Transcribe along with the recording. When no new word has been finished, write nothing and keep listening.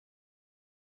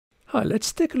Hi,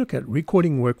 let's take a look at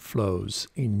recording workflows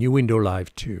in Nuendo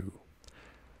Live 2.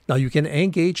 Now you can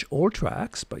engage all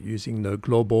tracks by using the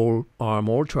global arm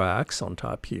all tracks on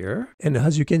top here. And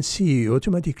as you can see, you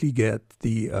automatically get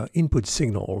the input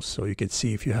signal. So you can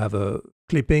see if you have a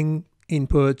clipping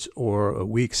input or a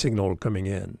weak signal coming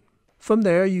in. From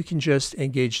there, you can just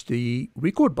engage the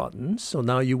record button. So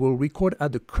now you will record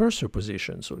at the cursor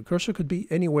position. So the cursor could be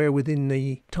anywhere within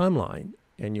the timeline,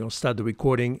 and you'll start the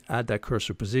recording at that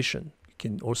cursor position. You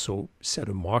can also set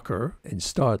a marker and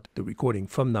start the recording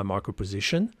from that marker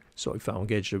position. So if I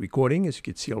engage the recording, as you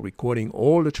can see, I'm recording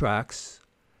all the tracks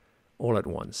all at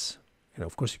once. And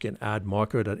of course, you can add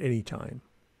marker at any time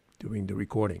during the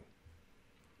recording.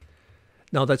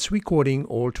 Now that's recording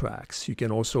all tracks. You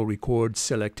can also record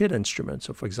selected instruments.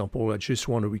 So for example, I just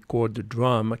want to record the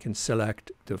drum. I can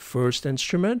select the first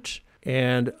instrument.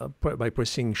 And by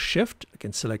pressing Shift, I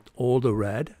can select all the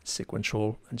red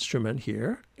sequential instrument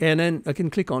here. And then I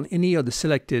can click on any of the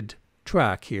selected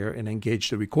track here and engage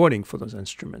the recording for those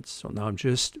instruments. So now I'm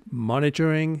just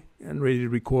monitoring and ready to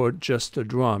record just the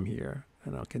drum here.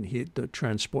 And I can hit the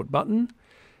transport button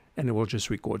and it will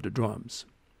just record the drums.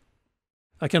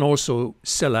 I can also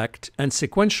select a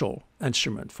sequential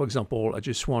instrument. For example, I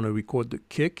just want to record the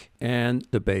kick and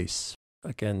the bass.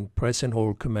 I can press and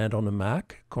hold Command on the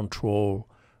Mac, Control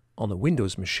on the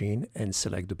Windows machine, and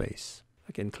select the bass.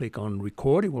 I can click on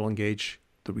Record. It will engage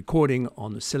the recording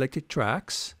on the selected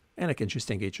tracks, and I can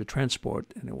just engage the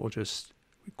transport, and it will just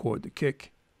record the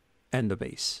kick and the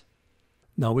bass.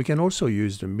 Now we can also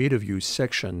use the Meter View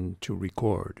section to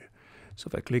record. So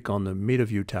if I click on the Meter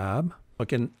View tab, I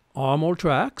can arm all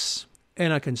tracks,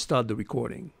 and I can start the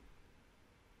recording.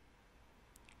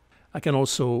 I can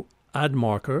also add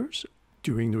markers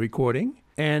during the recording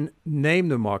and name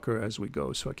the marker as we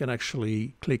go. So I can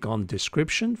actually click on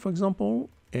description, for example,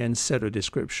 and set a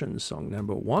description, song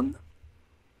number 1.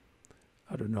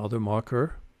 Add another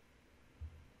marker,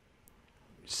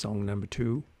 song number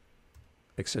 2,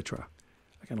 etc.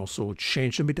 I can also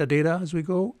change the metadata as we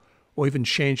go, or even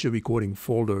change the recording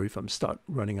folder if I'm start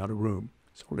running out of room.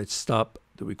 So let's stop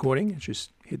the recording.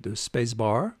 Just hit the space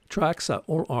bar. Tracks are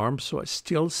all armed, so I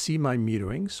still see my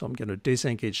metering. So I'm going to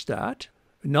disengage that.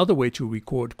 Another way to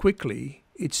record quickly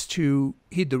is to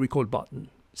hit the record button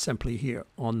simply here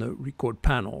on the record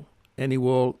panel. And it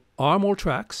will arm all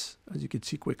tracks, as you can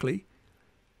see quickly,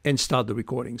 and start the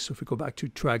recording. So if we go back to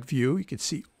track view, you can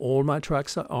see all my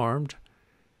tracks are armed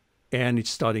and it's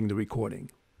starting the recording.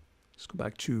 Let's go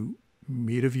back to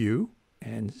meter view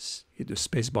and hit the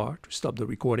space bar to stop the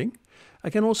recording.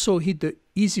 I can also hit the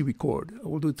easy record. I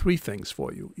will do 3 things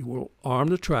for you. It will arm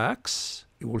the tracks,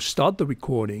 it will start the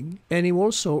recording, and it will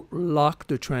also lock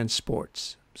the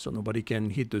transports. So nobody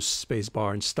can hit the space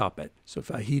bar and stop it. So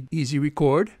if I hit easy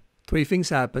record, 3 things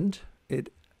happened.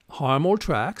 It arm all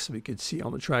tracks, we can see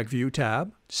on the track view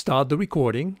tab, start the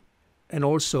recording, and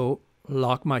also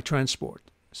lock my transport.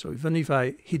 So even if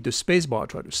I hit the space bar,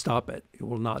 try to stop it, it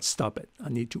will not stop it. I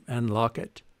need to unlock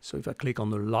it. So if I click on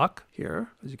the lock here,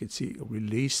 as you can see, it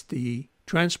released the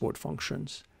transport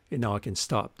functions, and now I can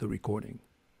stop the recording.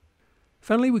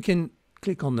 Finally, we can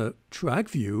click on the track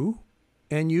view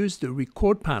and use the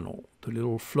record panel, the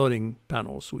little floating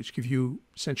panels, which give you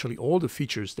essentially all the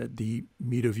features that the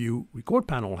meter view record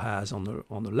panel has on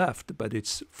the left, but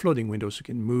it's floating window, so you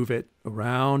can move it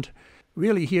around.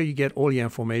 Really, here you get all the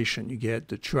information. You get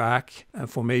the track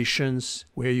informations,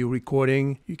 where you're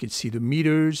recording, you can see the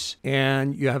meters,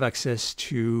 and you have access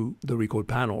to the record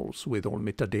panels with all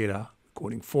metadata,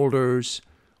 recording folders,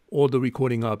 all the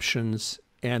recording options,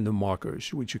 and the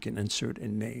markers, which you can insert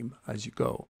and name as you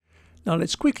go. Now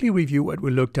let's quickly review what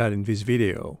we looked at in this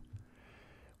video.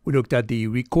 We looked at the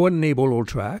record enable all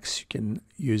tracks. You can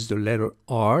use the letter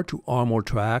R to arm all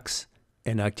tracks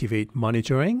and activate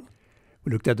monitoring.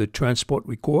 We looked at the transport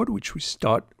record, which we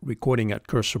start recording at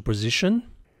cursor position.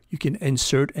 You can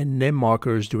insert and name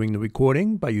markers during the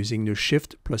recording by using the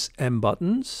Shift plus M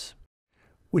buttons.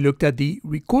 We looked at the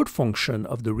record function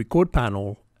of the record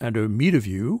panel under meter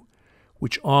view,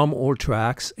 which arm all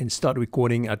tracks and start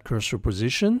recording at cursor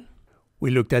position.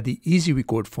 We looked at the easy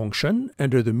record function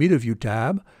under the meter view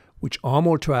tab, which arm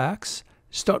all tracks,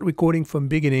 start recording from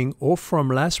beginning or from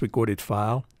last recorded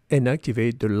file, and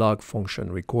activate the log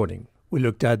function recording. We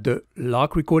looked at the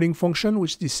lock recording function,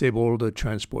 which disables the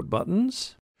transport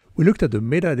buttons. We looked at the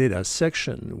metadata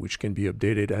section, which can be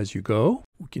updated as you go.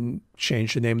 We can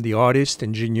change the name of the artist,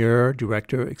 engineer,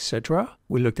 director, etc.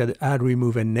 We looked at the add,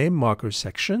 remove, and name marker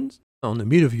sections on the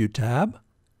meter view tab.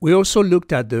 We also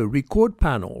looked at the record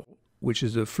panel, which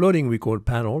is a floating record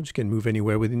panel. You can move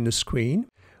anywhere within the screen.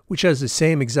 which has the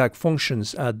same exact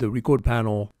functions at the record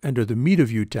panel under the Media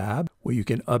View tab, where you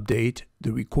can update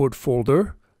the record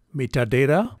folder,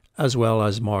 metadata, as well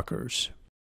as markers.